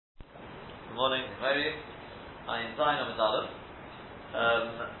morning, maybe. I am Zayin Amid Aleph. I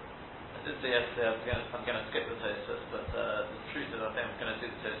did say yesterday I'm going to skip the Tosfos, but the truth is I think I'm going to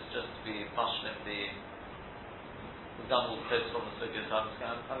do the Tosfos just to be mashlim we've done all the Tosfos on the Sugya, so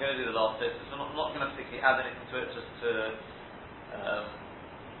I'm going to do the last Tosfos. So I'm not going to particularly add anything to it, just to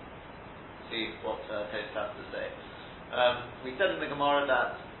see what Tosfos has to say. We said in the Gemara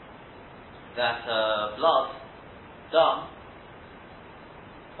that blood, dam,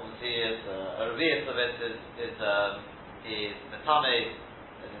 obviously is a revius of it is metame,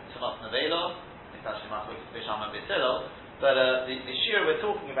 as in tumas nevelo, it's actually machloek bisham and bitzilo, but the shear we're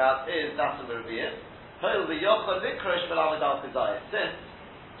talking about is that of the revius. Since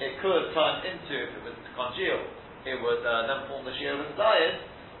it could turn into, if it was to congeal, it would then form the shear of the diet.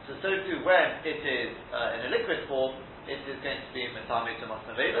 So too when it is in a liquid form, it is going to be metame tumas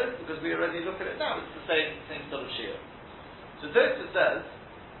nevelo, because we already look at it now. It's the same sort of shear. So Tosfos says,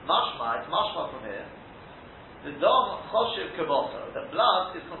 mashma, it's mashma from here. The dam choshev keboto, that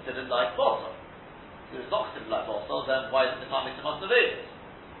blood is considered like boto. If it's not considered like boto, then why is it metame tumas nevelo?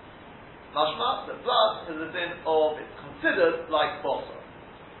 Mashma, the blood is a din of, it's considered like boto.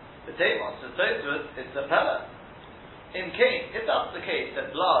 The Teimas, so Tosfos, it's a pella. In Cain, if that's the case, that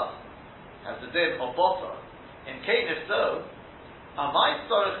blood has the din of boto, in Cain, if so, amai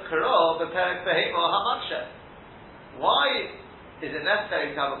storach karo beperek behemo hamakshe. Why is it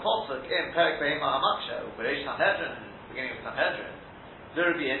necessary to have a pasuk in Perek Behema Hamaksha, or Bereish Sanhedrin, in the beginning of Sanhedrin, the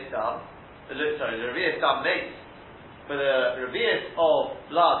Revius Dam, the Revius Dam mace, but the Revius of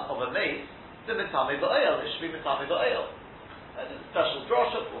blood of a mace, the Mitame Ba'el, it should be Mitame Ba'el. There's a special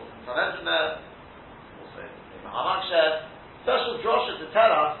drosha, also in Sanhedrin there, also in Hamaksha, special drosha to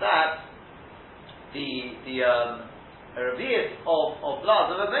tell us that the Revius of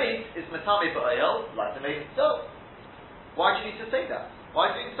blood of a mace is Mitame Ba'el, like the mace itself. Why do you need to say that?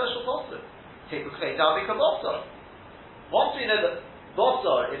 Why do you need a special posture? Take a clay down because bosor. Once we know that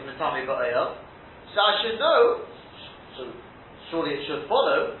bosor is metame ba'el, so I should know, so surely it should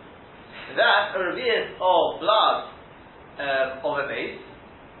follow, that a revius of blood of a mace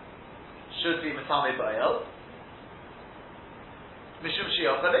should be metame ba'el, mishum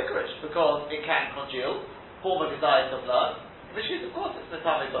shiach alikrish, because it can congeal, form a gedayis of blood, which is of course it's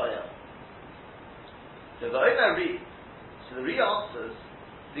metame ba'el. So the Omer reads, so the real answers,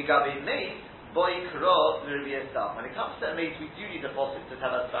 the Gabi mace, boy kro l'revius dam. When it comes to a mace, we do need a posuk to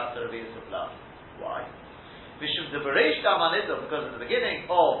tell us about the revius of blood. Why? Mishum the bereish dam anido, because at the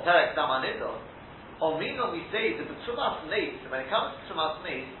beginning of Perek dam anido, omrino we say that the trumas mace, when it comes to trumas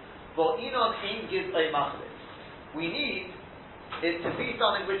mace, bo inon ein giz oy machlis. We need it to be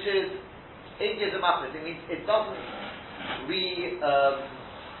something which is ein giz oy machlis. It means it doesn't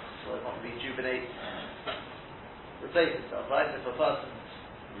not rejuvenate. Replace itself, right? If a person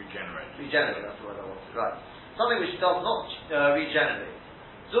regenerate, that's the word I wanted, right? Something which does not regenerate.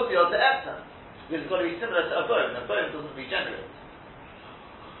 Zubio to Epta, because it's got to be similar to a bone. A bone doesn't regenerate.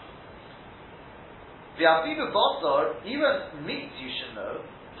 The Afidu Bosor, even meat you should know,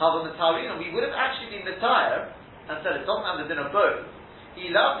 have a Metarino, we would have actually been Metire and said it doesn't have the din of bone.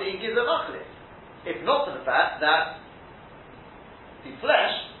 He loved it, he gives a machlis. If not for the fact that the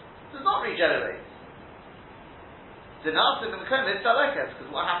flesh does not regenerate. Because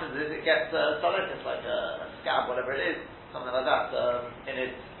what happens is it gets salekes, like a scab, whatever it is, something like that, in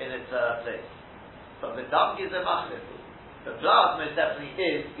its place. But the dam gives a machlis. The blood most definitely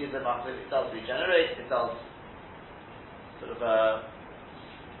gives a machlis. It does regenerate. It does sort of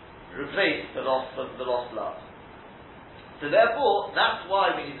replace the lost blood. So therefore, that's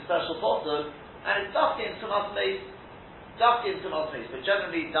why we need a special posuk, and it's dafki in tumas mace, but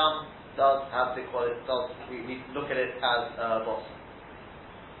generally dam does have the quality, we look at it as boss.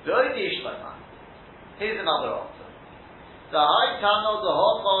 Here's another answer. The high tano, the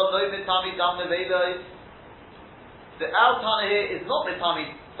hocha, no mitami dam nevelos. The al tana here is not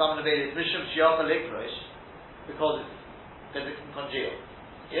mitami dam nevelos, mishum shiacha likrosh, because it can congeal.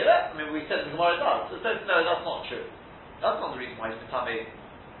 You hear that? I mean, we said the Gemara does. So it says, no, that's not true. That's not the reason why it's mitami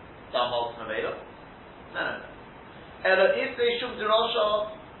dam nevelo. No. Ela if they shum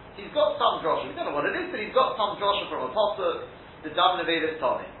derosha. He's got some drosha. We don't know what it is, but he's got some drosha from a pasuk. The dam nevelis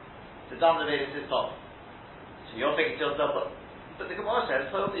Tommy. The dam nevelis is Tommy. So you're thinking to yourself, but the Gemara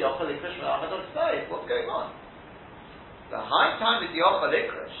says, "Hold the yochel ikrish v'amad on stage." What's going on? The high time is the yochel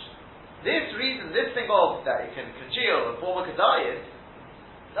ikrish. This reason, this thing of that it can congeal and form a kedayis,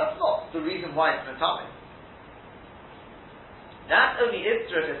 that's not the reason why it's metame. That only is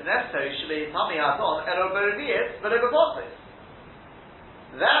true if it's necessary. Shalei tami haton ero berevius v'lebeposis.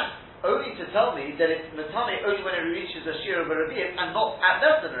 That's only to tell me that it's metame only when it reaches a shear of a revius and not at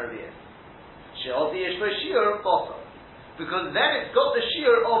less than a revius. She'ol Yish Shiur of Bosser. Because then it's got the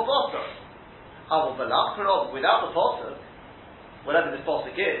Shiur of Bosser. Without the Posuk, whatever this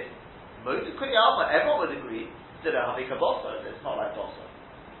Posuk is, everyone would agree that it's not like Bosser.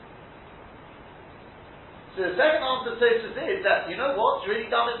 So the second answer to Tosfos is that, you know what, really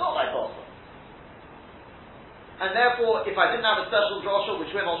dumb, it's not like Bosser. And therefore, if I didn't have a special drosha,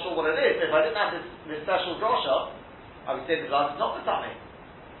 which we're not sure what it is, if I didn't have this special drosha, I would say the blood is not Matami.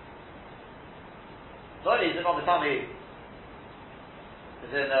 Not only is it not Matami, it's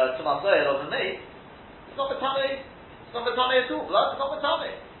in Tumas Zohar of the meat, it's not Matami, it's not Matami at all, blood is not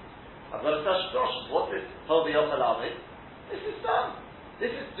Matami. I've got a special drosha. What's this? Hobi Yochalamid? This is done. This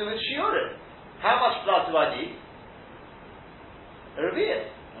is to do with Shiurim. How much blood do I need? A reveal,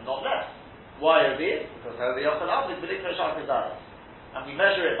 and not less. Why a reveal? Because Hobi Yochalamid is B'likra Shal Kazayas. And we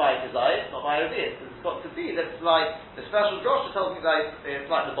measure it by Kazayas, not by a reveal. Because it's got to be that it's like, the special drosha tells me that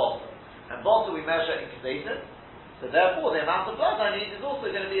it's like the bottle. And bottle we measure in Kazayas. So therefore, the amount of blood I need is also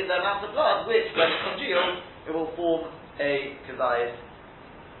going to be the amount of blood which, when it's congealed, it will form a Kazayas.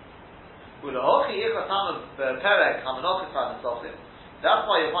 That's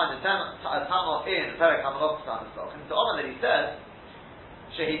why you find the Tana in Perek Hamanochsan Nesochim. So Oman that he says,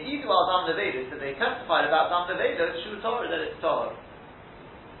 Shehididu al Dam Neveda, so they testified about Dam Neveda, it's Shu Torah, that it's Torah.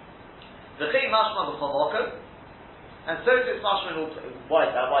 V'chei Mashma V'chomoko, and so it's Mashma in all places. Why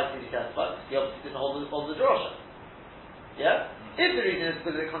is that? Why did he testify? Because he obviously didn't hold the drosha. Yeah? If the reason is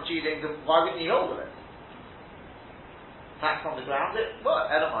because of the congealing, then why wouldn't he hold of it? Tax on the ground,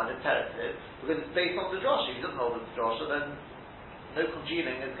 Elamine is terrible, because it's based on the drosha. If he doesn't hold the drosha, then no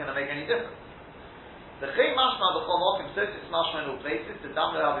congealing is going to make any difference. The Chei Mashma B'chol Mokim, so it's Mashma in all places, the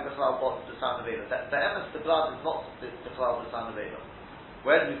Dam Le'avi B'chal B'ot B'san Nevela. The emes, the blood is not B'chal B'san Nevela.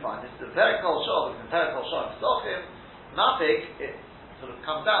 Where do we find this? The Perek Kol Shor, because in Perek Kol Shor, Nesochim, Mafik, it sort of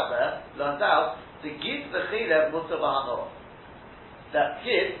comes out there, learns out, to give the Chilev Mutzah B'hanor. That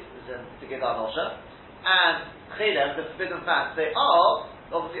give, is to give Anosha, and Chilev, the forbidden fats, they are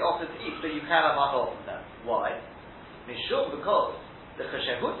obviously offered to eat, but you can have Hanor from them. Why? Mishum, because the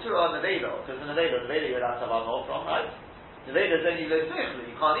Cheshehutzra Nevela, because the Nevela you're allowed to have Hanor from, right? Nevela is only Lo Sichlu,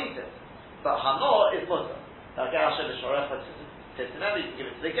 you can't eat it. But Hanor is Mutter. Like Asher B'Shorech, you can give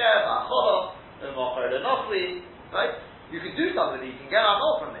it to the Ger, Ba'acholo, U'mocher L'Nochli, right? You can do something, you can get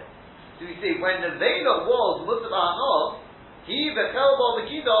Hanor from it. So we see, when Nevela was Mutter B'Hanor, he B'chel Bo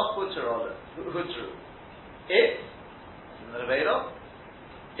B'Kidoch Hutzru. It's the Nevela,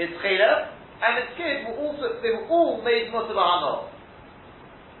 it's Chelev, and its kids were also, they were all made Mutter B'Hanor.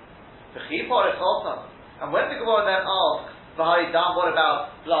 And when the Gemara then asks, V'haridam, what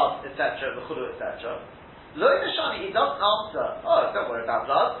about blood, etc., V'chulu, etc., Lo Neshani, he doesn't answer, don't worry about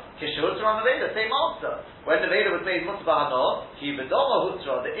blood, Kishutra on the Veda, same answer. When the Veda was made Mutter B'Hanor, Ki B'doma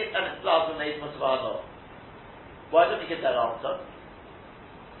Hutra, the it and its blood were made Mutter B'Hanor. Why don't we get that answer?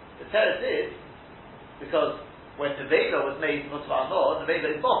 The teretz is, because when the Veda was made Mutter B'Hanor, the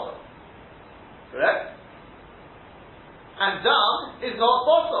Veda is bottom. Correct? And Dam is not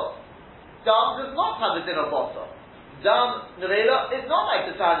bottom. Dam does not have the din of bottom. Dam Nevela is not like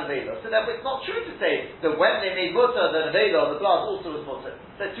the Dam Nevela. So therefore it's not true to say that when they made Mutter, the Nevela, the blood also was Mutter.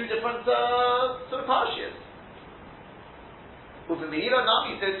 They're two different sort of parshas. Uve Meila,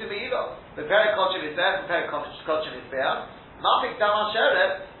 Nami, so to Meila. The Perek Kochim is there, the Perek Kochim is there. Mafik Dam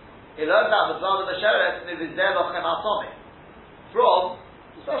HaSheret, he learned about the blood of the Sheret, Nivizeh Lochem HaSomeh. From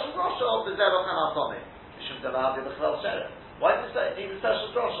the special drosha of the Zerochem HaSomeh. Mishum Dalav Yedachel Sheret. Why does it need a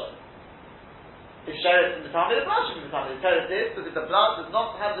special drosha? If Sheret is in the Tamid, the blood should be in the Tamid. The Sheret is because the blood does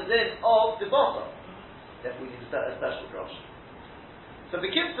not have the din of the bottom. Therefore we need a special drosha. So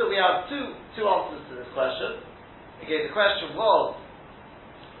B'Kitzur we have two answers to this question. Again, the question was,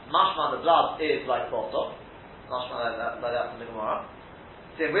 Mashma, the blood is like bottom. Mashma like that from the Gemara.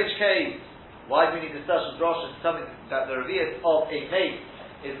 So in which case, why do we need a special drosha to tell me that the reveal of a mace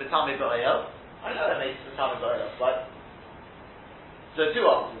is Metame Ba'ayel? I know that mace is Metame Ba'ayel, right? So two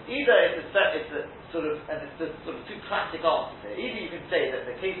answers. Either it's a sort of two classic answers here. Either you can say that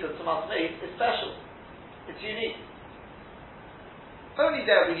the case of Tumas mace is special. It's unique. Only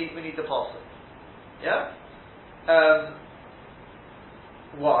there we need the posture. Yeah?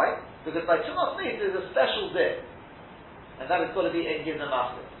 Why? Because by Tumas mace there's a special din. And that has got to be in Givna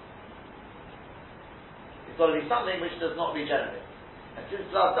Machlis. It's got to be something which does not regenerate. And since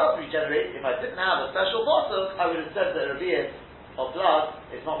blood does regenerate, if I didn't have a special bottle, I would have said that a reveal of blood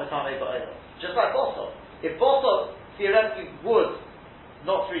is not Metame Ba'ayel. Just like bottle. If bottle theoretically would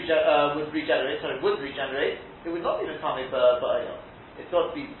regenerate, it would not be Metame Ba'ayel. It's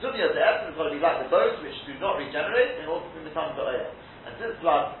got to be Dunya, the essence has got to be like the bones which do not regenerate in order to be Metame Ba'ayel. And since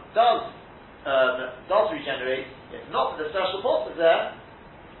blood does does regenerate, if not for the special posture there,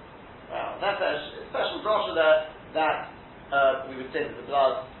 well, that's a special drasha there that we would say that the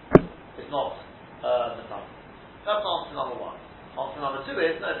blood is not metam. That's answer number one. Answer number two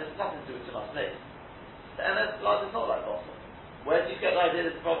is, no, this has nothing to do with Tumas Nis. The MS blood is not like Bosel. Where do you get the idea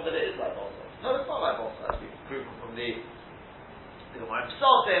that the problem that it is like Bosel? No, it's not like Bosel, as we've proven from the Gemara in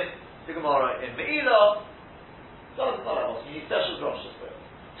Psaltim, the Gemara in Me'ilah. So it's not like Bosel. You need special drashas for it.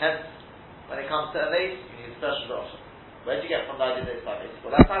 Hence, when it comes to a vase, you need a special drasha. Where do you get from the idea that it's like this?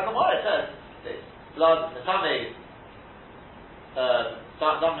 Well, that's how Gemara says this. Blood, the Tameh,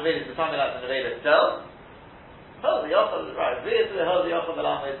 some Neveda is the Tameh like the Neveda itself. Hold the offer, right? Really, hold the offer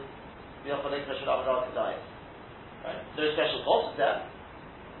along with the offer link should have a diet. Right? No special posture there.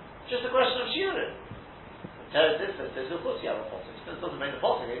 Just a question of shearing. Tell us this, says, of course you have a posture. It doesn't make the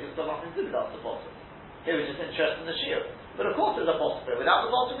posture, it just got nothing to do with the posture. Here we're just interested in the shear. But of course there's a posture. Without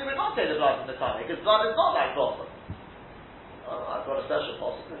the posture we would not say the blood in the time, because blood is not like posture. Oh, I've got a special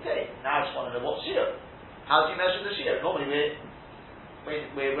posture. Okay, now I just want to know what shear. How do you measure the shear? Normally we're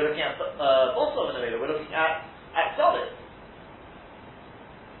looking at posture in the middle, we're looking at solids.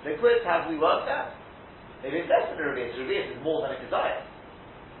 Liquids, have we worked at? Maybe it's less than a revius. Revius is more than a kazayas.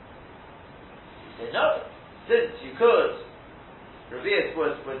 You say no. Since you could, revius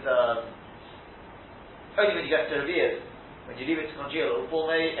would only when you get to revius, when you leave it to congeal, it will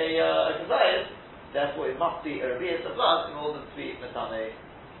form a kazayas. Therefore, it must be a revius of blood in order to be metame.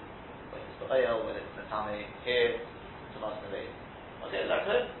 When it's the oil, when it's metame here, to must be. Okay, is that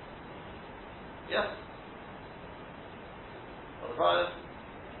clear? Yes. What the problem?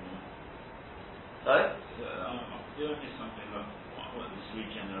 Sorry? There is something like what is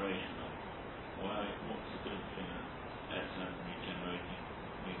regeneration of? What's the good thing at regenerating?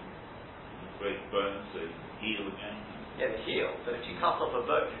 I mean, break bones, so heal again? Yeah, they heal, but if you cut off a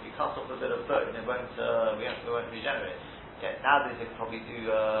bone, if you cut off a bit of bone, it won't, we won't regenerate. Yeah, nowadays they can probably do,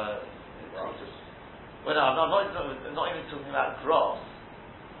 well no, I'm not even talking about grass.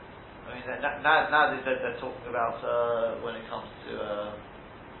 I mean, nowadays they're talking about when it comes to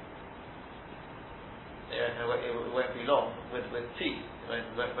it won't be long with teeth. It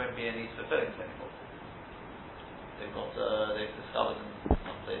won't be any for fillings anymore. They've discovered in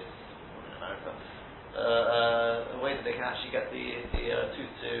some place in America a way that they can actually get the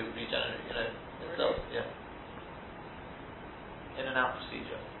tooth to regenerate, itself. Yeah, in and out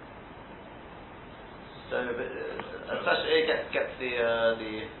procedure. So, especially it gets the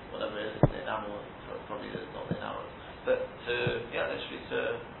whatever it is, the enamel, probably not the enamel, but literally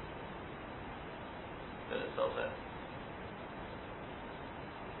to fill itself in.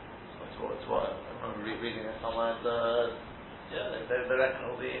 So it's what I remember reading it somewhere, and they reckon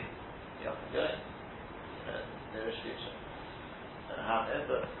it'll be up and going in the nearest future. I don't know how it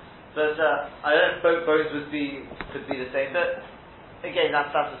is, but I don't know if bones could be the same, but again,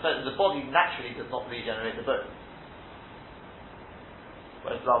 that's the body naturally does not regenerate the bone.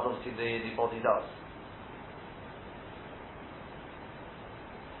 Whereas blood, obviously, the body does.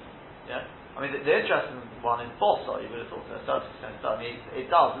 Yeah? I mean, the interesting one in Bossa, you would have thought to a certain extent, I mean, it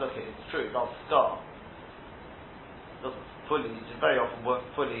does look it's true, it does scar. It doesn't fully, it very often won't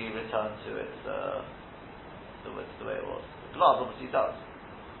fully return to its, the way it was. The blood obviously does.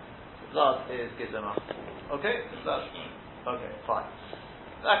 The blood is Gizema. Okay? Okay, fine.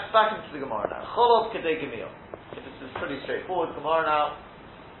 Back into the Gemara now. Cholov Kedei Gemil. This is pretty straightforward. Gemara now.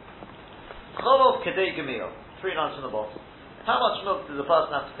 Cholov Kedei Gemil. 3 lines from the bottom. How much milk does a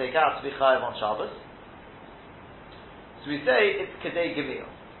person have to take out to be chayav on Shabbos? So we say it's Kedei Gemil.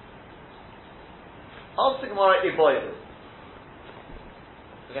 Ask the Gemara Iboidu.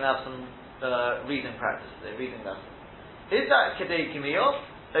 We're going to have some reading practice today, reading lesson. Is that Kedei Gemil or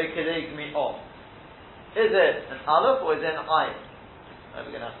Kedei Gemil? Is it an aleph or is it an ayin?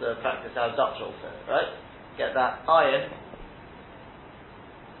 We're going to have to practice our Dutch also, right? Get that ayin.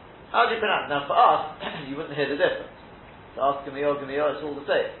 How do you pronounce it? Now for us, you wouldn't hear the difference. To ask Gemio, it's all the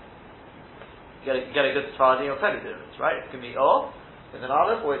same. You get a good Sephardi, you'll tell you the difference, right? It's Gemio with an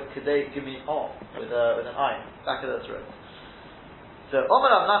aleph or it's Kedei Gemio with an ayin. Back of the throat. So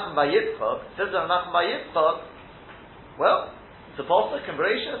Omer Rav Nachman bar Yitzchak, says Rav Nachman bar Yitzchak, well, it's a pasuk and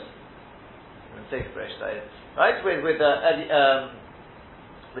Bereshis. Right? With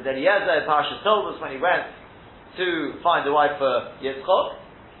Eliezer, Parashas told us when he went to find a wife for Yitzchak.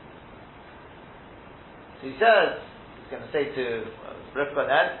 So he says, he's going to say to Rivka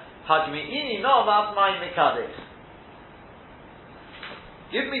then, Hajmi'ini no ma'atmai mikadesh.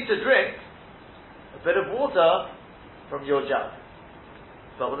 Give me to drink a bit of water from your jug.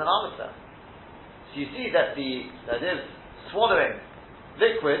 But with an armister. So you see that that is swallowing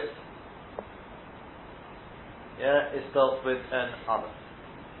liquid is spelt with an aleph.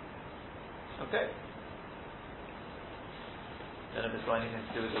 Okay. Don't know if it's got anything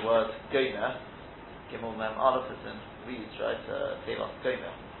to do with the word gomer. Gimel mem aleph is in reads, right? Telos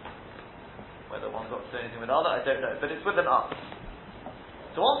gomer. Whether one got to do anything with other, I don't know, but it's with an aleph.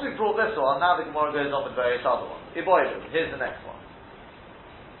 So once we've brought this one, now the Gemara goes on with various other ones. Iboilu, here's the next one.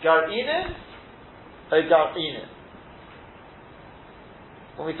 Gar'inin or Gar'inin.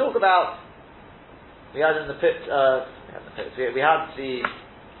 When we talk about, we had the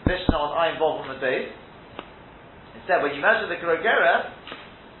Mishnah on Ayin Bov on the base. It said when you measure the Gerogera,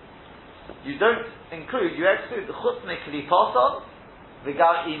 you don't include, you exclude the Chutz Mikliposon, the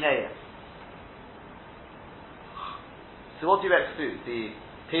Gar'inei. So what do you exclude? The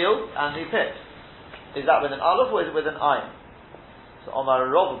peel and the pips. Is that with an aleph or is it with an ayin? So Omar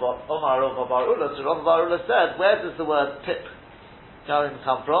Rav Bar Ula. So Rav Bar Ula said, where does the word pip garim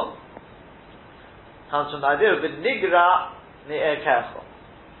come from? Comes from the idea of nigra ne'er kecho.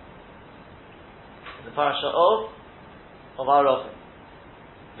 In the parasha of Arofim.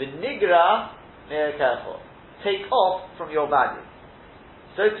 Nigra ne'er kecho. Take off from your value.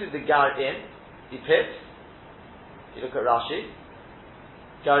 So to the garin, the pips. You look at Rashi.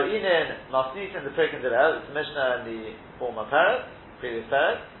 Gar'inin masnit in the Perek in the Rel, it's the Mishnah in the former Perek, previous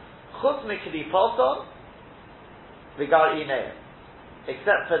Perek. Chutz mikli poson v'gar'ineim,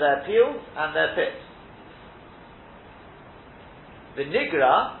 except for their peels and their pips. The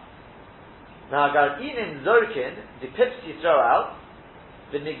nigra, v'hagar'inin zorkin, the pips you throw out,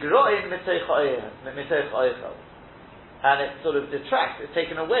 the nigroin miteich oichel, and it sort of detracts, it's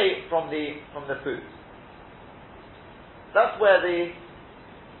taken away from the food. That's where the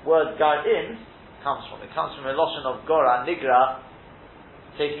word gar'in comes from. It comes from a lotion of gora, nigra,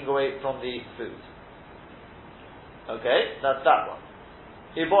 taking away from the food. Okay, that's that one.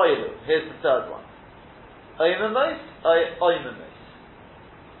 Iboilu, here's the third one. Oimamos, oimamos.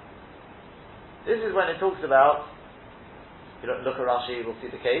 This is when it talks about, if you look at Rashi, we'll see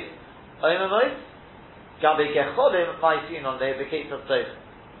the case. Oimamos, gabe gecholim, maisin on the case of Sodom.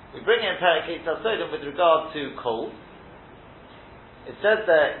 We bring in Perek case of Sodom with regard to coals. It says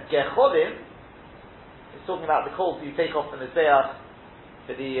that gecholim is talking about the coals you take off the mizbeach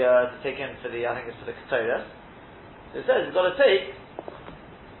for the to take in for the, I think it's for the ketores. So it says you've got to take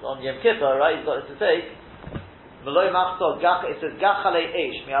on Yom Kippur, right? You've got to take Meloi machzor gach. It says gachalei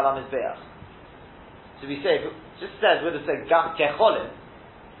eish mi'ala mizbeach. So we say, it just says, would have said gecholim.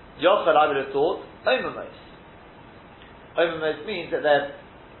 Yochel, I would have thought omamos. Omamos means that they're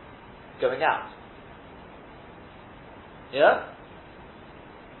going out. Yeah.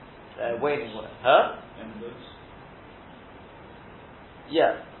 Waning water. Huh? Embers.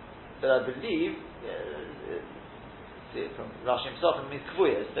 Yeah. But I believe, see it from Rashi himself, it means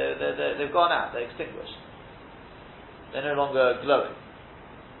kvuyas. They've gone out, they're extinguished. They're no longer glowing.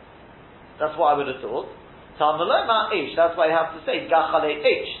 That's what I would have thought. Talmaloma ish, that's why you have to say gachale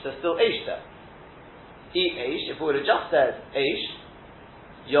ish. There's still ish there. Ish, if we would have just said ish,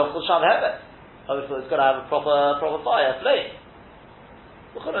 yochel sham hevet. Obviously it's got to have a proper fire, flame.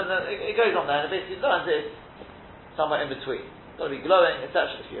 It goes on there and it basically learns it's somewhere in between. It's got to be glowing, etc.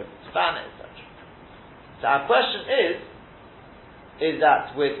 If you span it, etc. So our question is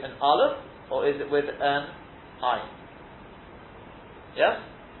that with an aleph or is it with an ayin? Yes?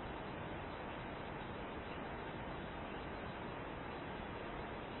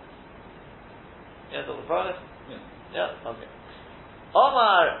 Yes, all the problem? Yeah, okay.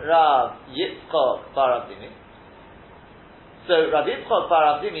 Omar Rav Yitzchok Bar Avdimi. So Rav Yitzchok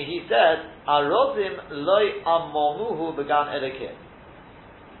Bar Avdimi, he said, Arozim loy amomuhu began erekim.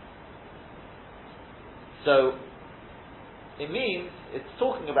 So it means it's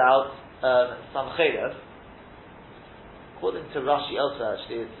talking about some chaylev. According to Rashi elsewhere,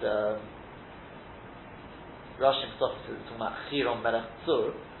 actually, it's Rashi himself is talking about chiron melech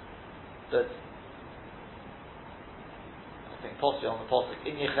tzur, but I think possibly on the pasuk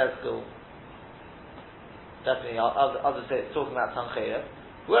in Yechezkel, definitely others say it's talking about some chaylev.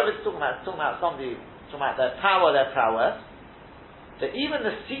 Whoever it's talking about somebody, talking about their power, their prowess. That even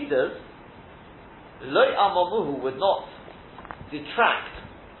the cedars, loy amomuhu, would not detract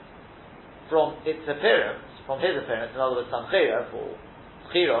from its appearance, from his appearance. In other words, some chaylev or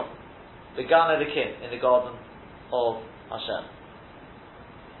chiron, the Gan Elokim in the garden of Hashem.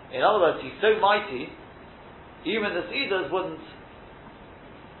 In other words, he's so mighty, even the cedars wouldn't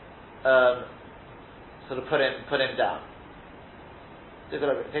sort of put him down. Take a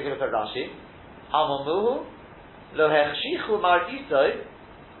look at Rashi. Amamuhu lo hechshichu mar isoi.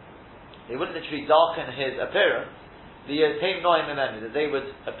 They wouldn't literally darken his appearance. The yotem noim imenu, that they would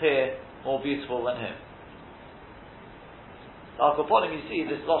appear more beautiful than him. Al-Koponim, you see,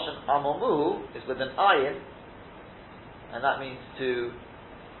 this Lashon Amomuhu is with an ayin, and that means to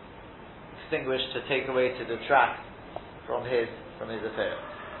extinguish, to take away, to detract from his affair.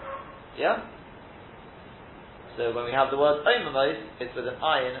 Yeah? So when we have the word Oimamos, it's with an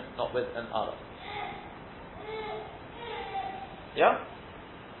ayin, not with an aleph. Yeah?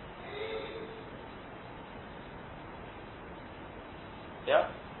 Yeah?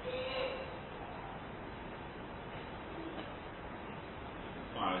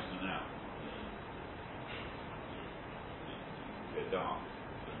 Fire is now. They're dark.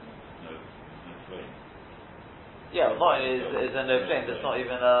 No flame. Yeah, mine is a no flame. There's not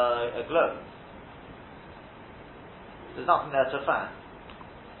even a glow. There's nothing there to fan.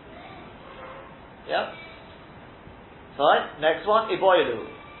 Yeah? Fine. Next one, Iboilu.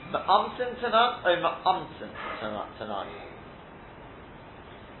 Ma'amsin tanan or ma'amsin tanan?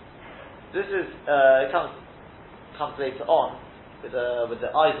 This is it comes later on with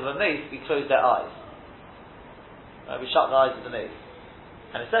the eyes of a mace. We close their eyes. We shut the eyes of the mace.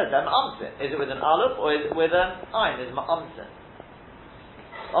 And it says there, ma'amsin. Is it with an aleph or is it with an ayin? Is ma'amsin.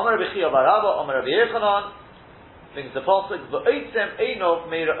 Omer Rabbi Chia bar Abba, Omer Rabbi Yechanan, brings the pasuk, v'oitzem einov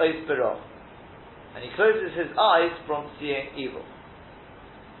meira ois bero. And he closes his eyes from seeing evil.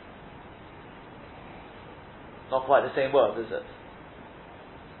 Not quite the same word, is it?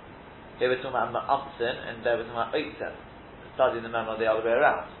 Here we're talking about ma'amsin, and there we're talking about oitzem. Studying the memo the other way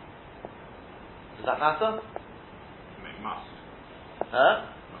around. Does that matter? It must. Huh?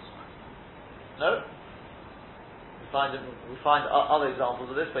 Must matter. No. We find other examples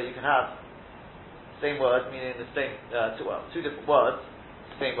of this where you can have same word meaning the same two different words,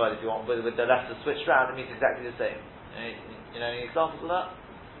 same word if you want, with the letters switched around, it means exactly the same. You know any examples of that?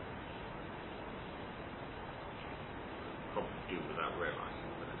 Probably do without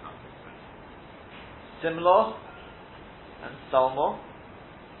realising, but it's not the same. Simlo and salmo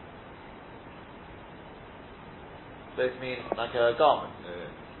both mean like a garment.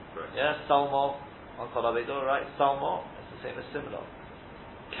 Correct. Yeah, salmo on kolabedo, right? Salmo, it's the same as simlo.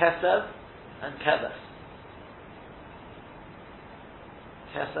 Kesev and keves.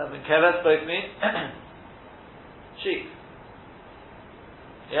 Kesev and keves both mean sheep.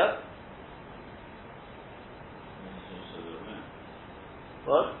 Yeah? There's also the lamp.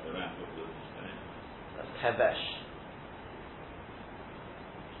 What? The lamp of the stand. That's kevesh.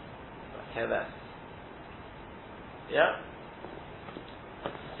 Keves. Yeah?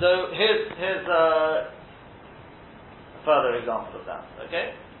 So here's a further example of that.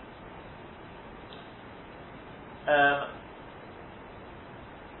 Okay?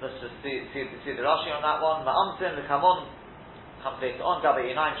 Let's just see the Rashi on that one. Ma'amtin l'kamon comes later on.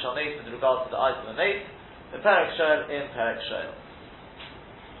 Gabi inaim shal meis with regard to the eyes of the meis. The perek shel in perek shel.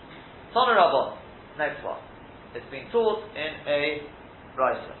 Tana Rabbon. Next one. It's been taught in a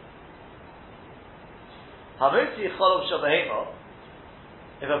brisa. Hamutzi cholov shel behemo.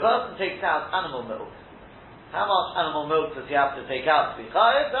 If a person takes out animal milk, how much animal milk does he have to take out to be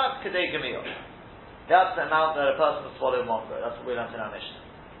chayiv? That's kedei gemiyot. That's the amount that a person will swallow in one go. That's what we learned in our Mishnah.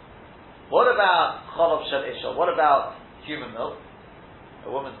 What about cholov shel isha? What about human milk?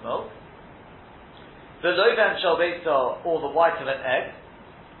 A woman's milk? The loven shel beitza, or the white of an egg.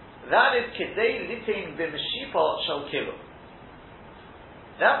 That is kedei litin b'meshipa shel kilo.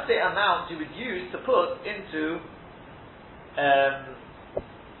 That's the amount you would use to put into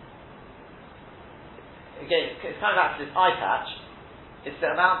again, it's kind of back to this eye patch. It's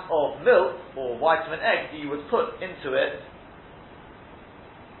the amount of milk or white of an egg that you would put into it.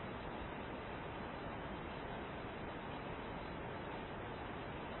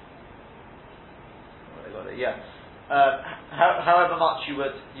 Yeah. However much you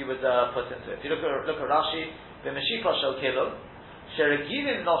would put into it. If you look at Rashi, b'meshipa shel kilo,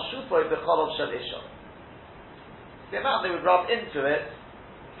 sheregilin noshufoy b'cholov shel isha. The amount they would rub into it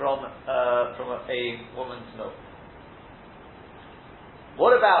from a woman's milk.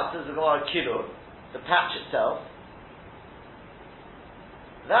 What about, says the Gemara, kilo, the patch itself?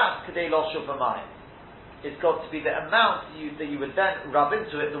 That's kedei loshuv b'mayim. It's got to be the amount that you would then rub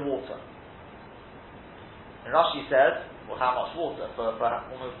into it, the water. And Rashi says, well, how much water? For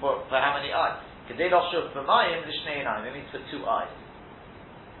how many eyes? Kedei loshuv b'mayim l'shnei einayim. It means for 2 eyes.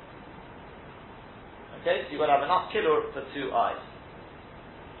 Okay, so you've got to have enough kilo for 2 eyes.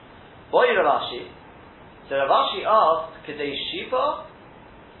 Boy Ravashi. So Ravashi asked, Kedei Shipa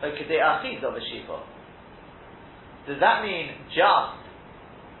or Kedei Achiz of a Shipa? Does that mean just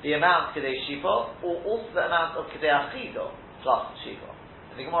the amount Kedei Shipa or also the amount of Kedei Achiz plus Shipa?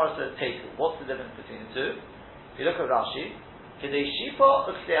 And the Gemara says, take it. What's the difference between the two? If you look at Rashi, Kedei Shipa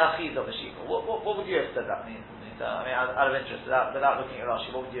or Kedei Achiz of a Shipa? What would you have said that means? I mean, out of interest, without looking at Rashi,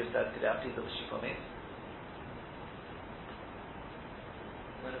 what would you have said? Could Achiza B'Shikol means?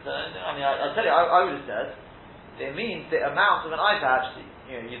 I mean, I'll tell you, I would have said it means the amount of an eye patch.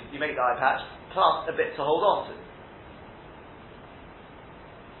 You make the eye patch plus a bit to hold on to.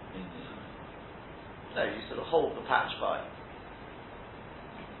 No, you sort of hold the patch by.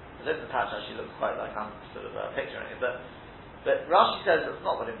 The patch actually looks quite like I'm sort of picturing it, but Rashi says that's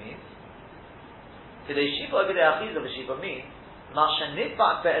not what it means. Today Shiva G'day Achiza B'Shiva means Masha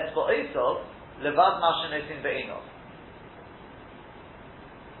Nitbak Be'etzba'esov Levad Masha Nesin Be'enov.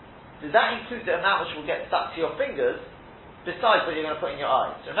 Does that include the amount which will get stuck to your fingers besides what you're going to put in your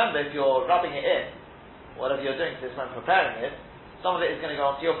eyes? So remember, if you're rubbing it in, whatever you're doing to this when preparing it, some of it is going to go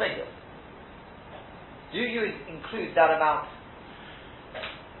onto your fingers. Do you include that amount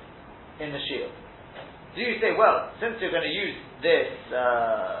in the shield? Do you say, well, since you're going to use this,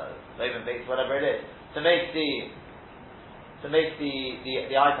 even base, whatever it is, to make the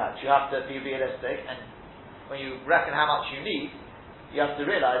eye patch, you have to be realistic, and when you reckon how much you need, you have to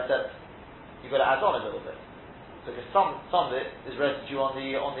realise that you've got to add on a little bit, because some of it is residue on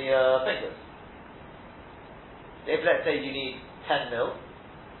the fingers. If let's say you need 10 mil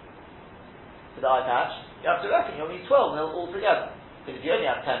for the eye patch, you have to reckon you'll need 12 mil altogether. Because if you only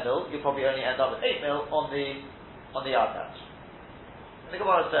have 10 mil, you'll probably only end up with 8 mil on the eye patch. And the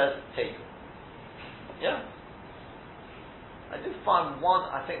Gemara says, take it. Yeah? I did find one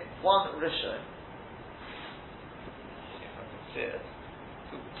Rishon. See if I can see it.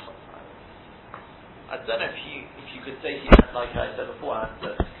 I don't know if you could say here, like I said beforehand,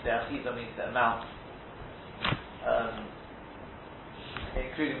 that the Achiza means the amount,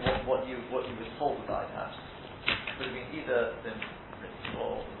 including what you was told with the eye patch. It would have been either the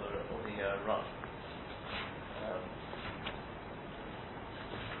or the run.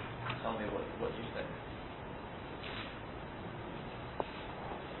 Tell me what you think.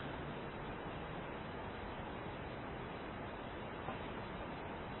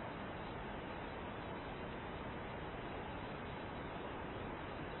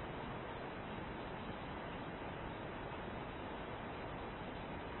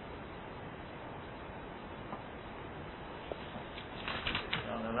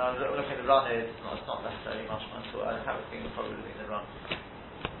 I'm looking at the run here, it's not necessarily much more. I have a feeling it probably would have been the run.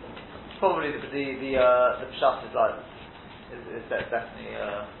 Probably the pshat is like, is definitely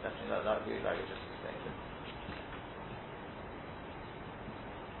like we just saying.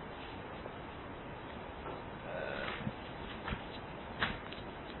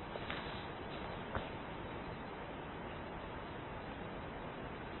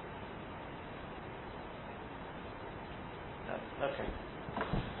 Okay.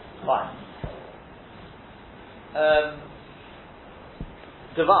 Fine.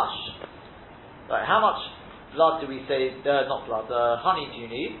 Devash. Right, how much blood do we say, not blood, honey do you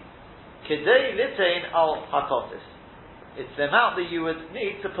need? Kedei litain al hakotis. It's the amount that you would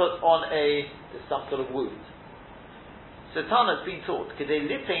need to put on some sort of wound. So Tana has been taught, Kedei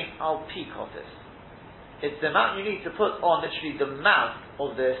litain al pikotis. It's the amount you need to put on literally the mouth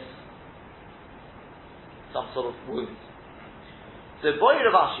of this, some sort of wound. So boy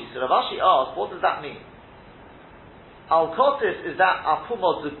Ravashi, asked, what does that mean? Al kotis, is that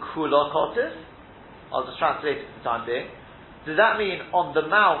apuma de kula kotis? I'll just translate it for the time being. Does that mean on the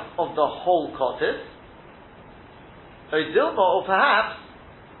mouth of the whole kotis? Or perhaps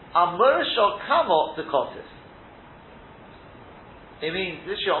amurishal kamo de kotis. It means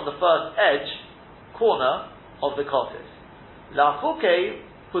literally on the first edge, corner of the kotis. Lachuke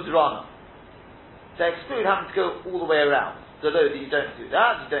hudrana. To exclude having to go all the way around. So that you don't do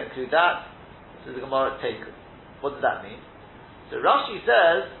that, you don't include that. So the Gemara take it. What does that mean? So Rashi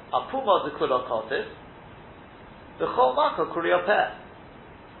says, apuma de kula kotis. The whole makkah kuriya peh.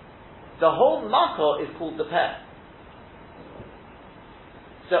 The whole makkah is called the peh.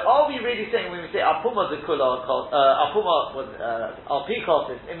 So are we really saying when we say apuma de kula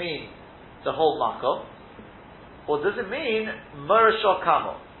alpikotis, it means the whole makkah? Or does it mean murashah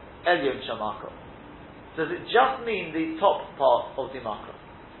kamo, elyon shamako? Does it just mean the top part of the makkah?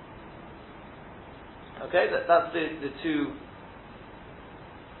 Okay, that's the two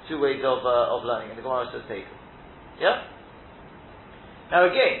ways of learning, and the Gemara says take it. Yeah? Now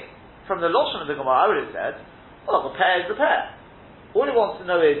again, from the Lashon of the Gemara, I would have said, well, the pair is the pair. All he wants to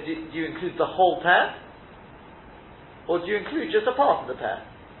know is, do you include the whole pair? Or do you include just a part of the pair?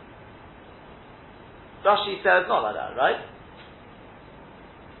 Rashi says not like that, right?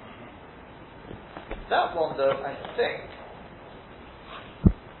 That one though, I think,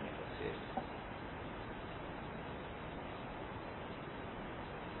 let's see.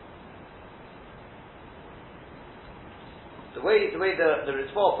 The way the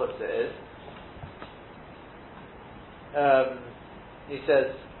Ritva puts it is, he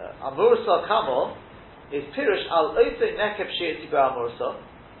says, Amursa Kamo is Pirush al Oito Nekeb Shirti Amursa.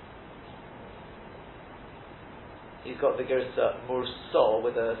 He's got the Gersa Mursa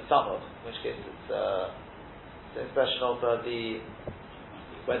with a Samov, in which case it's the expression of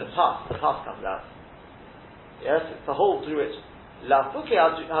where the pus comes out. Yes, it's the hole through it.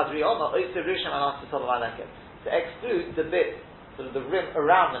 To exclude the bit, sort of the rim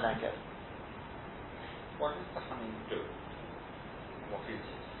around the nekeb. What does the honey do? What is it?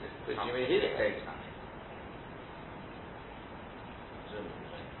 Presumably healing. I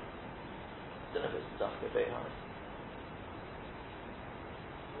don't know if it's Dafka Beit honey.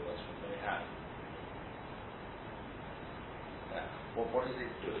 Well, that's what they have. Well, what does it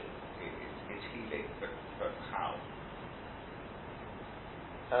do? It's healing, but how?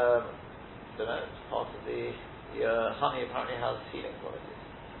 Don't know, it's part of the honey apparently has healing qualities.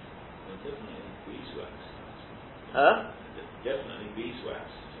 Well, definitely beeswax. Huh? Definitely beeswax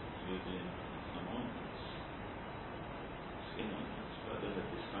used in some ornaments, skin ornaments, but I don't know if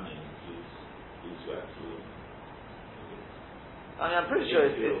this honey includes beeswax or. I mean, I'm pretty sure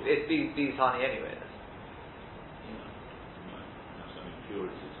it's bees honey anyway. Have some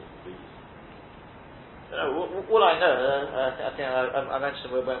impurities of the bees. What I know, I think I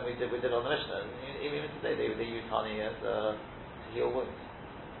mentioned when we did on the Mishnah. Even today, they use honey as to heal wounds.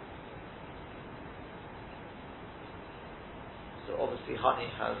 So obviously, honey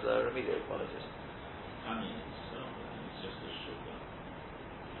has remedial qualities. Honey itself, it's just a sugar.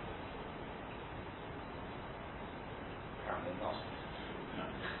 Apparently not.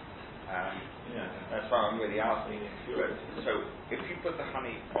 Yeah. That's why I'm really asking. So, if you put the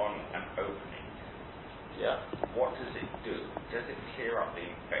honey on an opening, Yeah. what does it do? Does it clear up the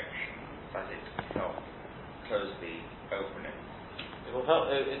infection? Does it help close the opening? It will help.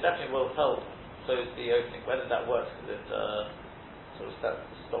 It definitely will help close the opening. Whether that works because it sort of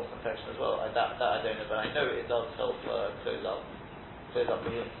stops infection as well, that I don't know. But I know it does help close up the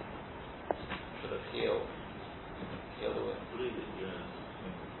wound, sort of heal the wound. I believe it,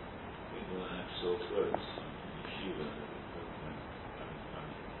 people have sore throats, shiva,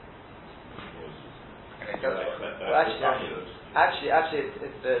 And it does work. Well, actually,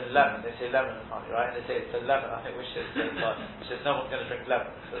 it's the lemon. They say lemon and honey, right? And they say it's the lemon. I think we should say it's just no one's going to drink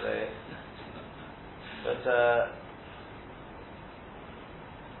lemon, so they. But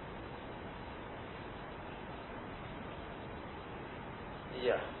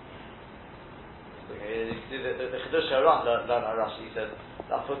yeah. The Chiddush around the Rashi says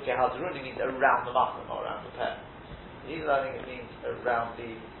that Fuke Hazruni means around the makom, not around the pet. He's learning it means around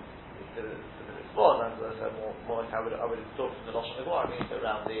the more like I would have thought from the Lashon Negua, it means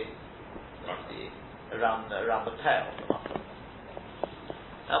around the pair of the muscle.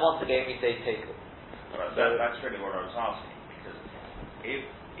 And once again we say tekel. That's really what I was asking, because if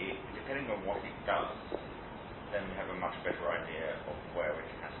depending on what it does, then we have a much better idea of where it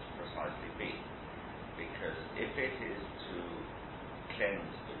has to precisely be. Because if it is to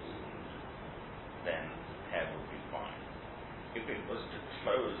cleanse the wound, then hair would be fine. If it was to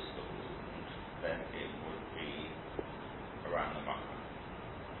close the wound, then it would be around the makam.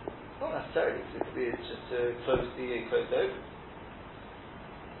 Not necessarily. It's just to close the open.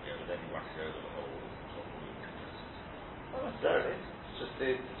 Yeah, but then you want to go to the whole wound. Not necessarily. It's just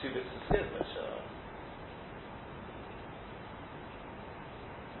the two bits of skin which are.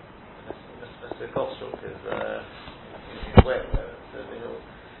 Mr. Gottschalk is aware of it, so he'll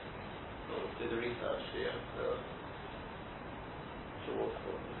do the research here. We'll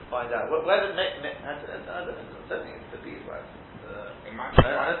find out. Where the I don't think it's the beeswax. It might be.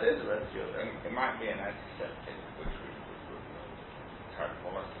 It might be an antiseptic, which would type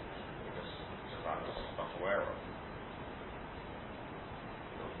quality, because I was not aware of.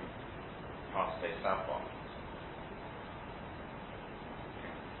 Pass their stuff on.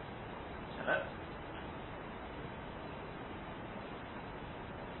 Hello?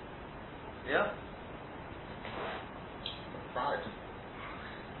 Yeah? Right.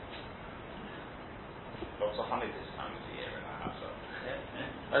 Lots of honey this time of the year in the house. Yeah.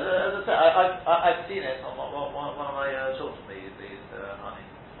 As I said, I've seen it on one of my children, these honey.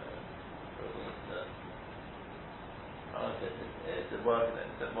 It didn't work, and it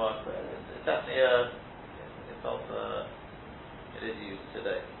didn't work, but it's definitely it is used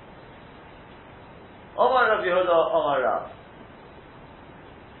today. Omar Rav Yehuda, Omar Rav.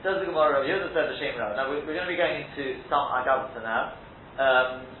 Says the Gemara, Rav Yehuda said the Shem Rav. Now we're going to be going into some Agavata now.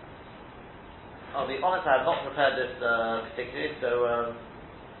 I'll be honest, I have not prepared this particularly, so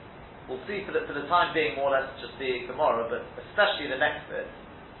we'll see for the time being more or less just the Gemara, but especially the next bit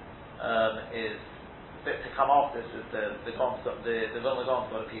is the bit to come after this is the Vilna Gaon's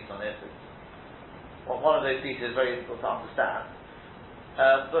got a piece on it. One of those pieces is very difficult to understand.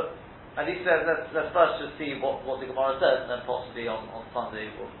 But at least let's first just see what the Gemara says, and then possibly on Sunday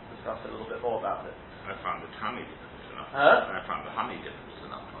we'll discuss a little bit more about it. I found the honey difference enough. Huh? I found the honey difference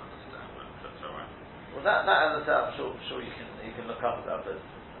enough to understand, but that's all right. Well, that as I said, I'm sure you can look up that. But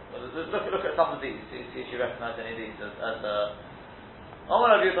look at some of these, see if you recognise any of these as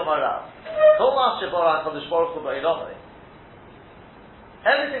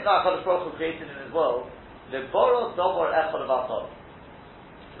everything that HaKadosh Baruch Hu created in His world, leboro dovor echad v'atol.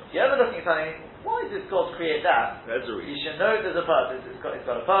 If you're ever looking at something, why did God create that? There's a reason. You should know there's a purpose. It's got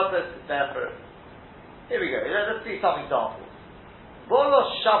a purpose. It's there for it. Here we go. Let's see some examples.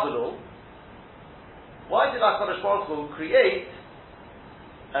 Boros shavelu. Why did HaKadosh Baruch Hu create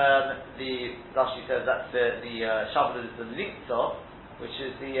the Rashi says that's the shavelu is the limtza, which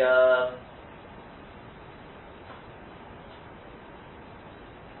is the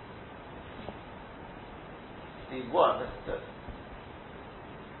worm, isn't it?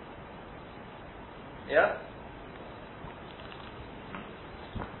 Yeah?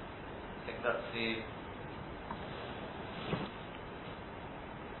 I think that's the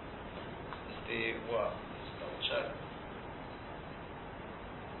worm. Let's double check.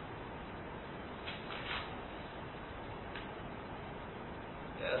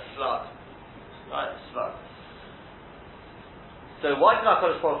 Yeah, slug. Right, slug. So why did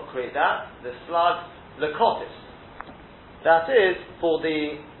HaKadosh Baruch Hu create that? The slug, lekotis. That is for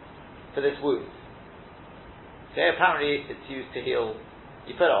this wound. Okay, apparently it's used to heal.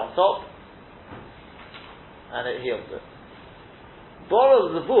 You put it on top, and it heals it.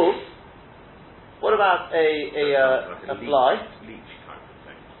 Boros zavuv. What about a fly? Leech type of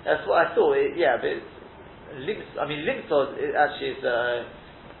thing. That's what I thought. But it's, limsos actually is. I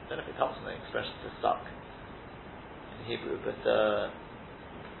don't know if it comes from the expression to suck in Hebrew, but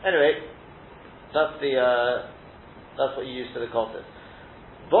anyway, that's what you use for the kotis.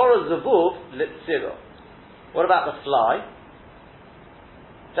 Boros zavuv litziro. What about the fly?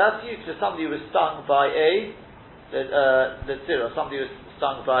 That's used for somebody who was stung by litziro. Somebody who was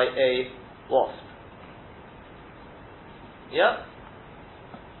stung by a wasp. Yeah?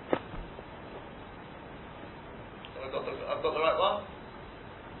 I've got the right one?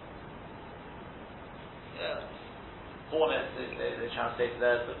 Yeah. Hornet, they translate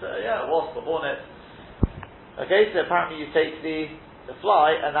there, but wasp or hornet. Okay, so apparently you take the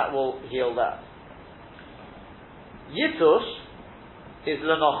fly and that will heal that. Yitush is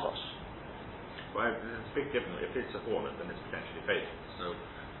lenochos. Well, there's a big difference. If it's a hornet, then it's potentially fatal. So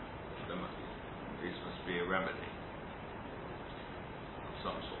this must be a remedy of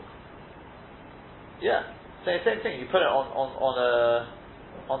some sort. Yeah, same thing. You put it on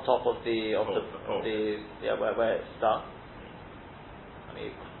top of the where it's stung. I mean,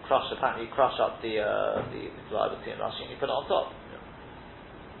 you crush up the glyphosate and Rashi, and you put it on top.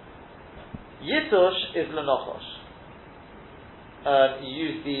 Yitush is lenochos. You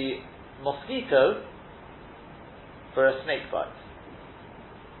use the mosquito for a snake bite.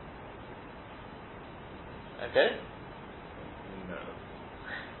 Okay? No.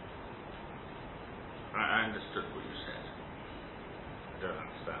 I understood what you said. I don't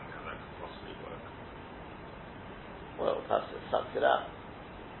understand how that could possibly work. Well, perhaps it sucks it out.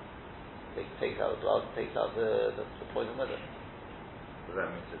 It takes out the blood, takes out the poison with it. So that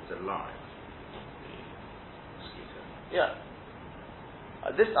means it's alive, the mosquito. Yeah. I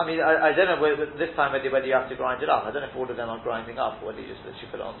don't know this time whether you have to grind it up. I don't know if all of them are grinding up or whether you just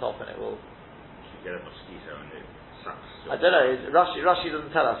literally put it on top and it will. You get a mosquito and it sucks. I don't know. Rashi doesn't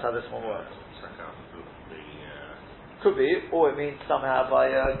tell us how this one works. Suck out the Could be, or it means somehow by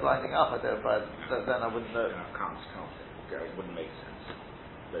grinding up. I don't know. But then I wouldn't know. Can't it? It wouldn't make sense.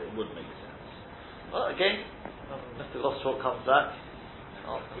 But it would make sense. Well, again, Mr. Lostro comes back.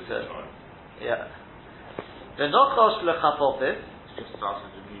 Yeah. The nochosh lechafofis. Just started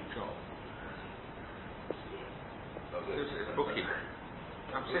a new job. It's bookkeeper.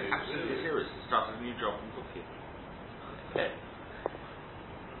 I'm absolutely serious. He started a new job in bookkeeping. Okay.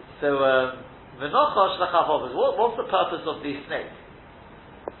 So, v'nochosh lechafofis. What's the purpose of the snake?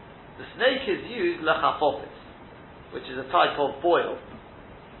 The snake is used lechafofis, which is a type of boil.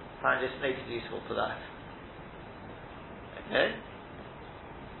 Apparently, a snake is useful for that. Okay.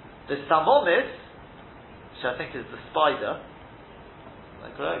 The samomis, which I think is the spider. Is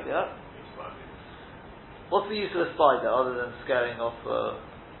that correct? Yeah. What's the use of a spider other than scaring all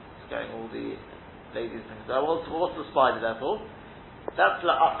the ladies and things? What's the spider there for? That's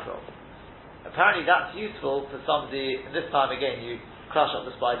la'akrov. Apparently that's useful for somebody, and this time again you crush up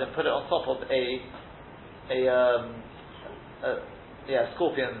the spider and put it on top of a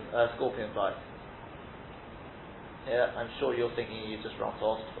scorpion bite. Yeah, I'm sure you're thinking you just run to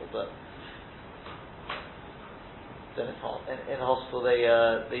hospital, but then it's hot. In the hospital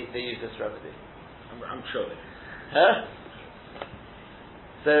they use this remedy. I'm sure they do. Huh?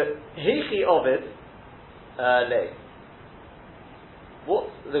 So hichi ovid lei. What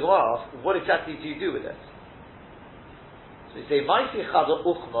the Gemara asks, what exactly do you do with it? So we say Maisi chado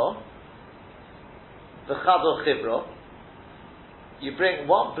uchmo v'chado chibro. You bring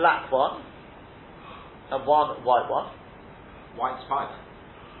one black one and one white one. White spider.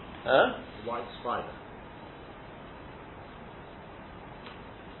 Huh? White spider.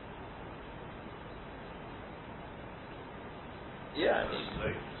 Yeah, I mean,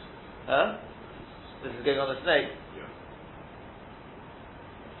 Snakes. huh? This is going on the snake. Yeah.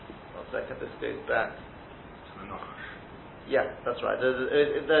 1 second, this goes back. Anochash. Yeah, that's right.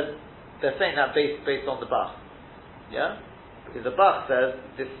 They're saying that based on the Bach. Yeah? Because the Bach says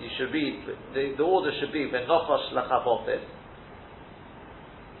this you should read, the order should be V'nochosh l'chavofis.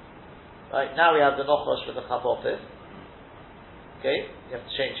 Right, now we have the nochosh for the chavofis. Okay? You have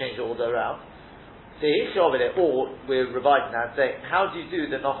to change the order around. So over there, or we're revising that and saying, how do you do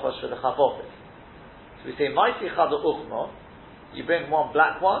the nochosh for the chavofis? So we say, Maisi chado uchmo, you bring one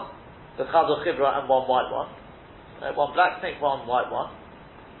black one, the chado chibra and one white one. Right, one black snake, one white one.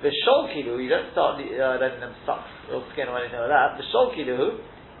 The shol kilu, you don't start letting them suck or skin or anything like that. The shol kilu,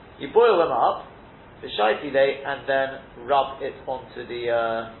 you boil them up, the shaitile, and then rub it onto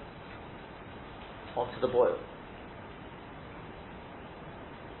the boil.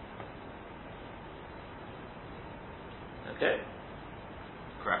 Okay.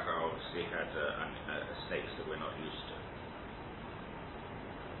 Cracker obviously had snakes that we're not used to.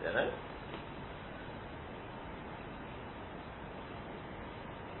 You know?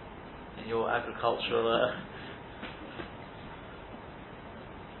 In your agricultural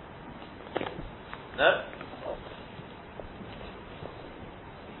no?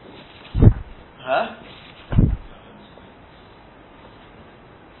 Huh?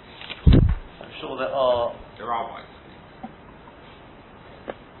 I'm sure there are white.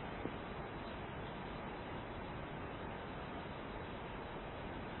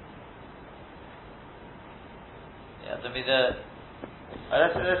 yeah, I mean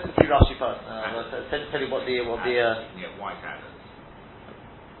let's see Rashi first. Let's tell you what the Yeah, white adders.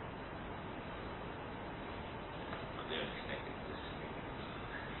 But the only snake is this snake.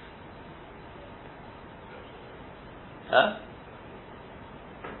 huh?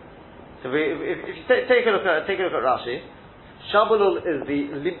 So if you take a look at Rashi, Shabulul is the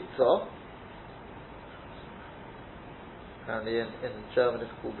limtzo, and in German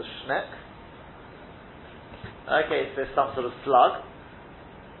it's called the Schneck. Okay, so some sort of slug.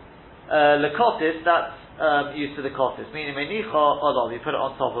 Lekotis, that's used to the kotis, meaning menicha odol, you put it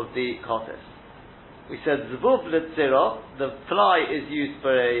on top of the kotis. We said zvuv letzira, the fly is used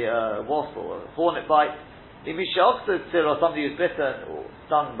for a wasp or a hornet bite. Imisha tzira, somebody who's bitten or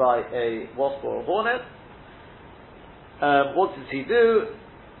stung by a wasp or a hornet. What does he do?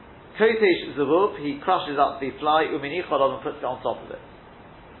 Kotesh zvuv, he crushes up the fly, umenicha odol, and puts it on top of it.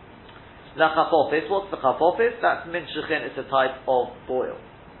 La chafofis, what's the chafofis? That's min shechin, it's a type of boil.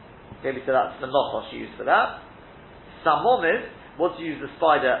 Okay, so that's the nochosh used for that. Samomis, what do you use the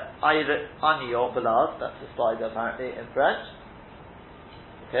spider? Anio belaz, that's the spider apparently in French.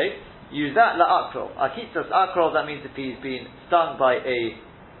 Okay, use that la akrov. Akitas akrov, that means if he's been stung by a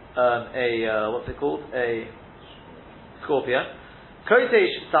what's it called? A scorpion.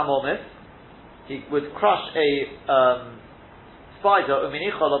 Kotesh samomis, he would crush a spider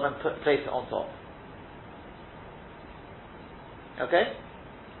uminicholov and place it on top. Okay?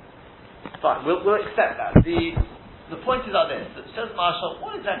 Fine, we'll accept that. The point is like this. Says Marshall,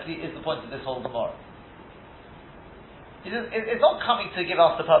 what exactly is the point of this whole Gemara? It's not coming to give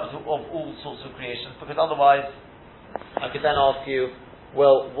us the purpose of all sorts of creations, because otherwise I could then ask you,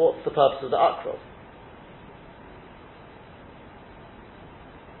 well, what's the purpose of the akrov?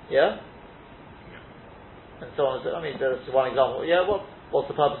 Yeah? And so on. I mean, there's one example. Yeah, what's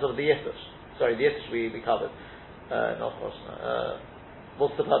the purpose of the yisush? Sorry, the yisush we covered.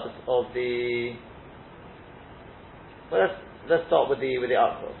 What's the purpose of the? Well, let's start with the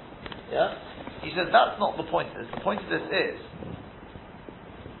akrov. Yeah, he says that's not the point of this. The point of this is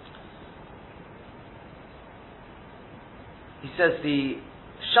he says the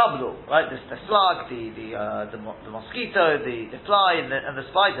shablu, right? The slug, the mosquito, the fly, and the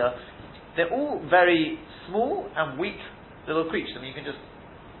spider. They're all very small and weak little creatures. I mean, you can just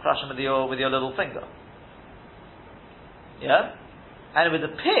crush them with your little finger. Yeah? And it would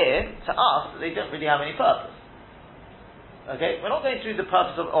appear to us that they don't really have any purpose. Okay? We're not going through the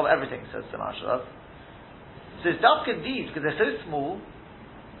purpose of everything, says the Maharsha. So it's Dafka these, because they're so small,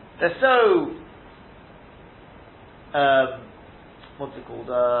 they're so, what's it called,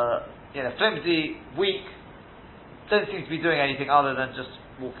 flimsy, weak, don't seem to be doing anything other than just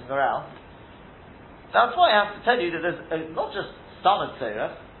walking around. That's why I have to tell you that there's not just some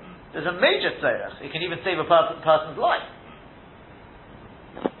tzorech, there's a major tzorech. It can even save a person's life.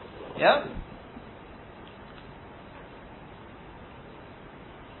 Yeah?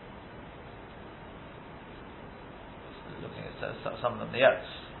 Looking at some of them, yeah.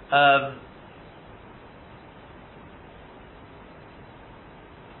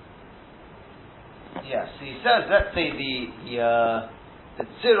 Yes, so he says, let's say the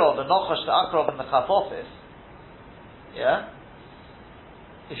tziro, the nochash, the akrov, and the chafofis, yeah?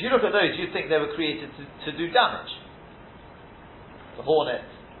 If you look at those, you think they were created to do damage. The hornet,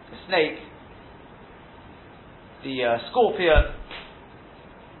 the snake, the scorpion,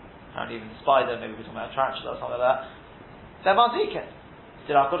 and even the spider, maybe we're talking about a tarantula or something like that, they're mazikin.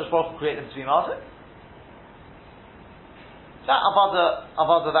 Did HaKadosh Baruch Hu create them to be mazik? That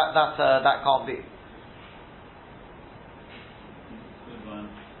can't be.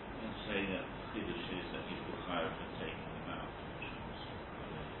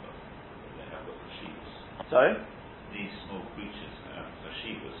 Sorry? These small creatures have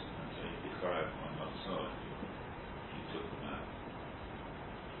Hashivas, and so you describe on one side. You took them out.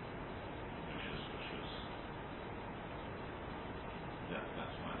 Rishus.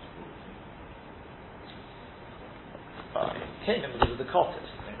 That's why it's called. It came in because of the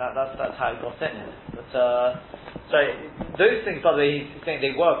cottage. I mean, that's how it got in. But so those things, by the way, he's saying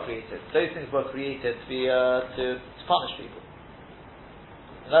they were created. Those things were created to be to punish people.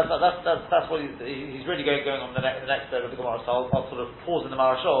 That's what he's really going on the next bit of the Gemara. So I'll sort of pause in the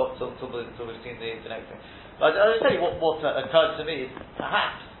Marashah until we've seen the next thing. But I'll tell you what occurred to me is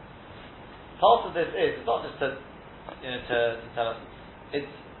perhaps part of this is, it's not just to tell us,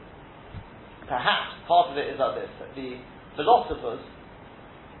 it's perhaps part of it is like this, that the philosophers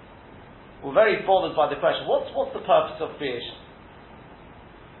were very bothered by the question, what's the purpose of creation?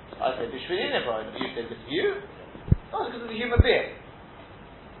 I say, Bishvili Nivra, you say, because of you? No, it's because of the human being.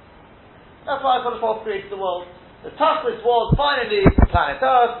 That's why HaKadosh Baruch Hu created the world. The tachlis was finally planet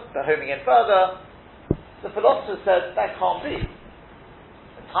Earth, they're homing in further. The philosopher said that can't be.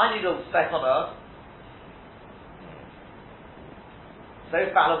 A tiny little speck on Earth, so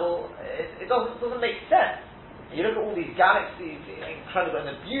fallible, it doesn't make sense. You look at all these galaxies, incredible, and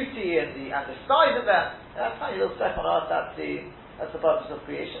the beauty and the size of them. That tiny little speck on Earth, that's the purpose of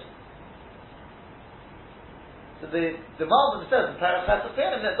creation. So the Malbim says in Parashat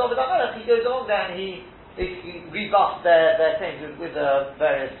Chesed that David HaMelech, he goes along there and he basically rebuffs their claims with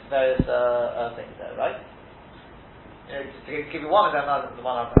various things there, right? To give you one of them, the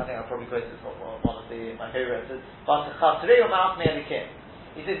one I think I probably quoted is one of my favorites.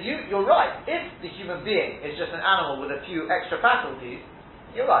 He says, you're right. If the human being is just an animal with a few extra faculties,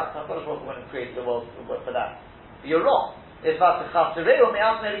 you're right. HaKadosh Baruch Hu wouldn't create the world for that. But you're wrong. We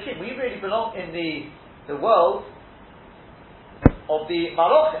really belong in the world of the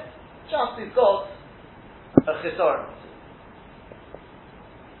Malachim. Just we've got a chisoron.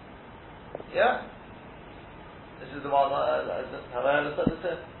 Yeah? This is the one, have I understood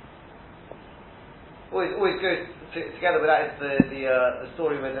this? Always goes together with that is the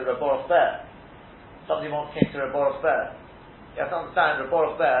story with the Rabborach Ber. Somebody once came to Rabborach Ber. You have to understand,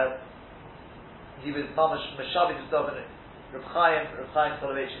 Rabborach Ber, he was mamash Meshavi himself in it. Reb Chaim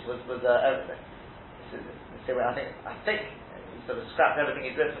Soloveitchik was everything. I think he sort of scrapped everything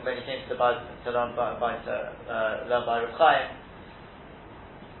he'd written when he came to learn by Reb Chaim.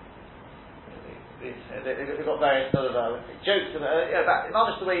 They got various sort of jokes about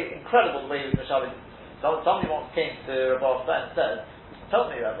Mamash the way incredible the way he was Meshavi. Somebody once came to Rabborach Ber and said, "Tell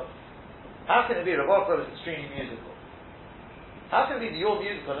me, Rabbi, how can it be Rabborach Ber was extremely musical? How can it be that you're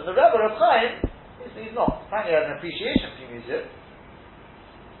musical and the Rebbe Reb Chaim he's not? Apparently he has an appreciation for music,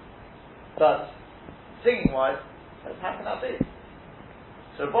 but singing wise, how can that be?"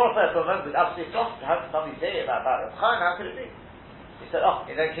 So Rabborach Ber for a moment was absolutely flustered. How can somebody say about Reb Chaim? How could it be? He said,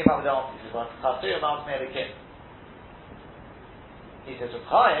 he then came up with the answer. He said, he says, Reb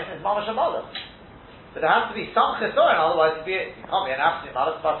Chaim is Mamash HaMalach. But there has to be some chesoron, otherwise you can't be an absolute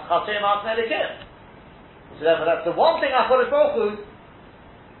Malach, but Chasei Ma'as Melikim. So therefore that's the one thing HaKadosh Baruch Hu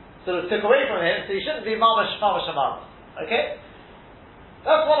sort of took away from him, so he shouldn't be Mamash HaMalach. Okay?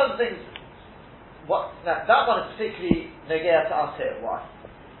 That's one of the things. that one is particularly negea to us here. Why?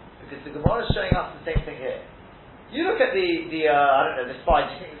 Because the Gemara is showing us the same thing here. You look at the I don't know, the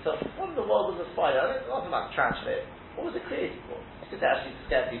spider, you think to yourself, what in the world was a spider? I don't know about tarantula. What was it created for? Because actually to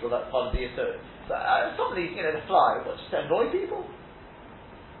scare people, that's part of the issue. So some of these, the fly, what, just to annoy people?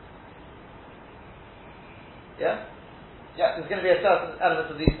 Yeah? Yeah, there's going to be a certain element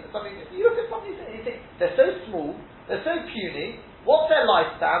of these. You look at some of these and you think, they're so small, they're so puny, what's their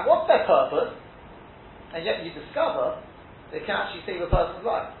lifespan, what's their purpose? And yet you discover they can actually save a person's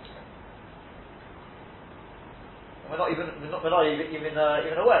life. And we're not even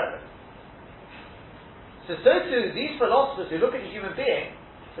aware of it. So too, these philosophers who look at a human being,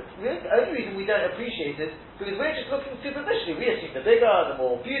 the only reason we don't appreciate it is because we're just looking superficially. We assume the bigger, the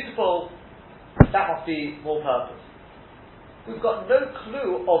more beautiful, that must be more purpose. We've got no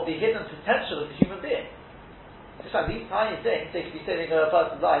clue of the hidden potential of the human being. Just like these tiny things, they could be saving a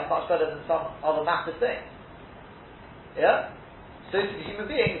person's life much better than some other massive thing. Yeah? So to the human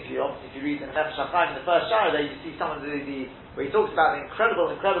being, if you read in the Nefesh HaChaim in the first shara there, you see some of the where he talks about the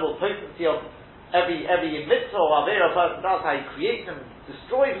incredible potency of every mitzvah or avera a person does, how he creates and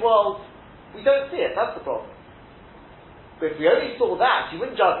destroys worlds. We don't see it, that's the problem. But if we only saw that, you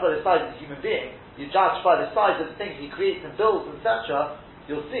wouldn't judge by the size of the human being, you judge by the size of the things he creates and builds, etc.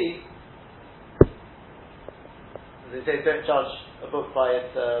 You'll see, as they say, don't judge a book by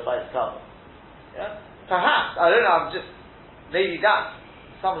its cover. Yeah? Perhaps, I don't know, maybe that's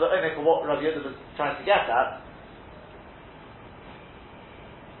some of the omek of what Rabbi Yehuda was trying to get at,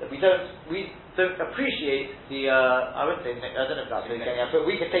 that we don't appreciate the, I don't know if that's what he's getting at, but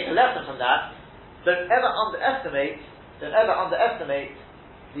we can take a lesson from that. Don't ever underestimate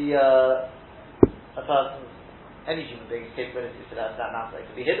a person's, any human being's capabilities to that matter.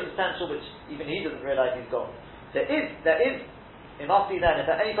 It could be hidden potential which even he doesn't realise he's got. There is, it must be then, if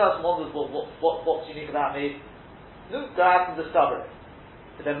any person wonders, well, what's unique about me, go out and discover it.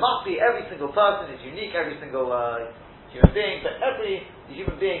 But there must be, every single person is unique, every single human being, but every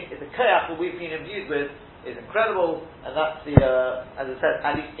human being is a chaos that we've been imbued with, is incredible, and that's the, as I said,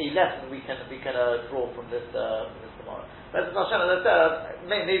 at least a lesson we can draw from this tomorrow. But as I said,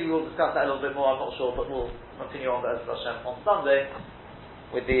 maybe we'll discuss that a little bit more, I'm not sure, but we'll continue on Be'ez Hashem on Sunday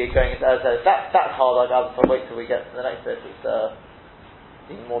with the going into that's hard. I'll wait till we get to the next bit. It's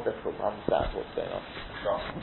even more difficult to understand what's going on.